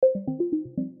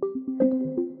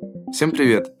Всем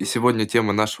привет! И сегодня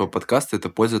тема нашего подкаста – это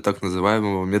польза так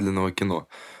называемого медленного кино.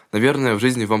 Наверное, в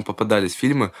жизни вам попадались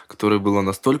фильмы, которые было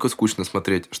настолько скучно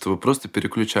смотреть, что вы просто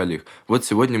переключали их. Вот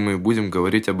сегодня мы и будем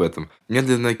говорить об этом.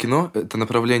 Медленное кино – это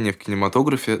направление в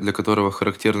кинематографе, для которого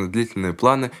характерны длительные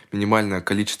планы, минимальное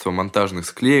количество монтажных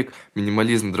склеек,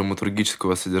 минимализм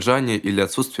драматургического содержания или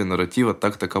отсутствие нарратива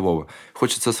так такового.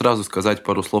 Хочется сразу сказать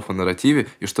пару слов о нарративе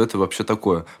и что это вообще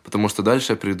такое, потому что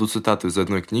дальше я приведу цитату из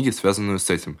одной книги, связанную с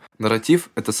этим. Нарратив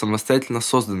 – это самостоятельно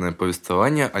созданное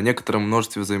повествование о некотором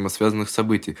множестве взаимосвязанных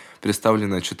событий,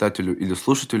 представленное читателю или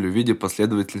слушателю в виде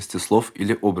последовательности слов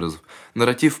или образов.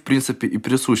 Нарратив, в принципе, и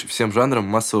присущ всем жанрам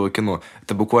массового кино.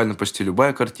 Это буквально почти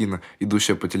любая картина,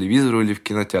 идущая по телевизору или в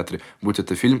кинотеатре, будь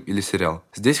это фильм или сериал.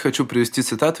 Здесь хочу привести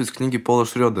цитату из книги Пола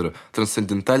Шрёдера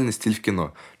 «Трансцендентальный стиль в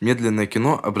кино». Медленное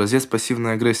кино – образец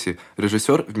пассивной агрессии.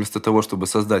 Режиссер, вместо того, чтобы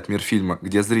создать мир фильма,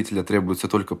 где зрителя требуется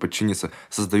только подчиниться,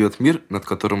 создает мир, над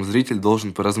которым зритель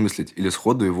должен поразмыслить или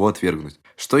сходу его отвергнуть.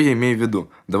 Что я имею в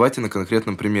виду? Давайте на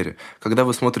конкретном примере. Когда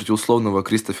вы смотрите условного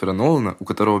Кристофера Нолана, у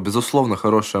которого безусловно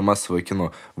хорошее массовое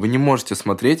кино, вы не можете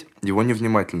смотреть его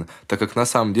невнимательно, так как на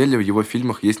самом деле в его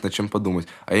фильмах есть над чем подумать,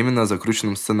 а именно о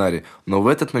закрученном сценарии. Но в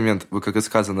этот момент вы, как и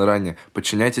сказано ранее,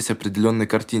 подчиняетесь определенной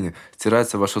картине,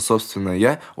 стирается ваше собственное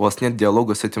 «я», у вас нет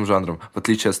диалога с этим жанром, в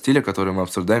отличие от стиля, который мы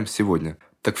обсуждаем сегодня.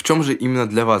 Так в чем же именно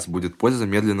для вас будет польза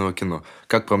медленного кино?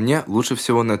 Как по мне, лучше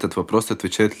всего на этот вопрос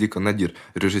отвечает Лика Надир,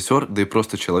 режиссер, да и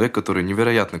просто человек, который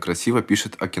невероятно красиво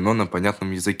пишет о кино на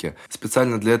понятном языке.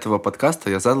 Специально для этого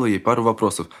подкаста я задал ей пару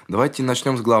вопросов. Давайте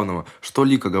начнем с главного. Что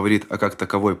Лика говорит о как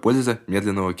таковой пользе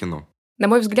медленного кино? На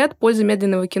мой взгляд, польза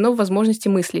медленного кино в возможности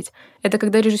мыслить. Это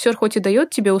когда режиссер хоть и дает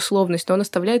тебе условность, но он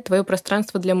оставляет твое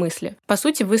пространство для мысли. По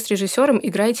сути, вы с режиссером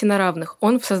играете на равных.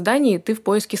 Он в создании, ты в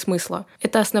поиске смысла.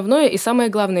 Это основное и самое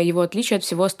главное его отличие от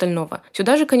всего остального.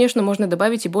 Сюда же, конечно, можно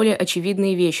добавить и более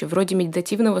очевидные вещи, вроде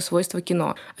медитативного свойства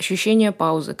кино, ощущения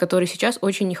паузы, которой сейчас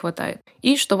очень не хватает.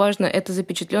 И, что важно, это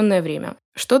запечатленное время.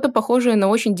 Что-то похожее на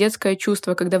очень детское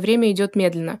чувство, когда время идет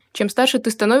медленно. Чем старше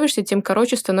ты становишься, тем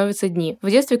короче становятся дни. В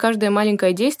детстве каждое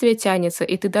маленькое действие тянется,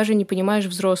 и ты даже не понимаешь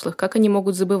взрослых, как они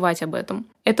могут забывать об этом.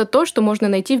 Это то, что можно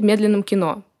найти в медленном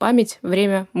кино. Память,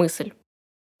 время, мысль.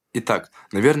 Итак,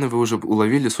 наверное, вы уже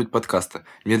уловили суть подкаста.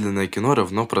 Медленное кино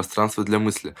равно пространство для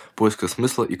мысли, поиска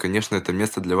смысла и, конечно, это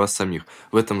место для вас самих.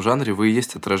 В этом жанре вы и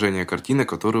есть отражение картины,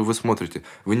 которую вы смотрите.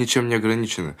 Вы ничем не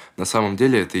ограничены. На самом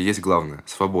деле это и есть главное –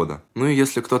 свобода. Ну и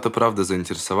если кто-то правда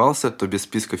заинтересовался, то без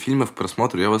списка фильмов к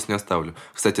просмотру я вас не оставлю.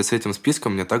 Кстати, с этим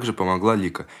списком мне также помогла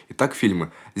Лика. Итак,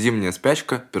 фильмы «Зимняя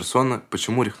спячка», «Персона»,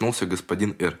 «Почему рехнулся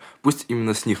господин Р». Пусть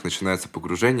именно с них начинается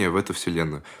погружение в эту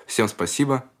вселенную. Всем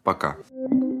спасибо, пока.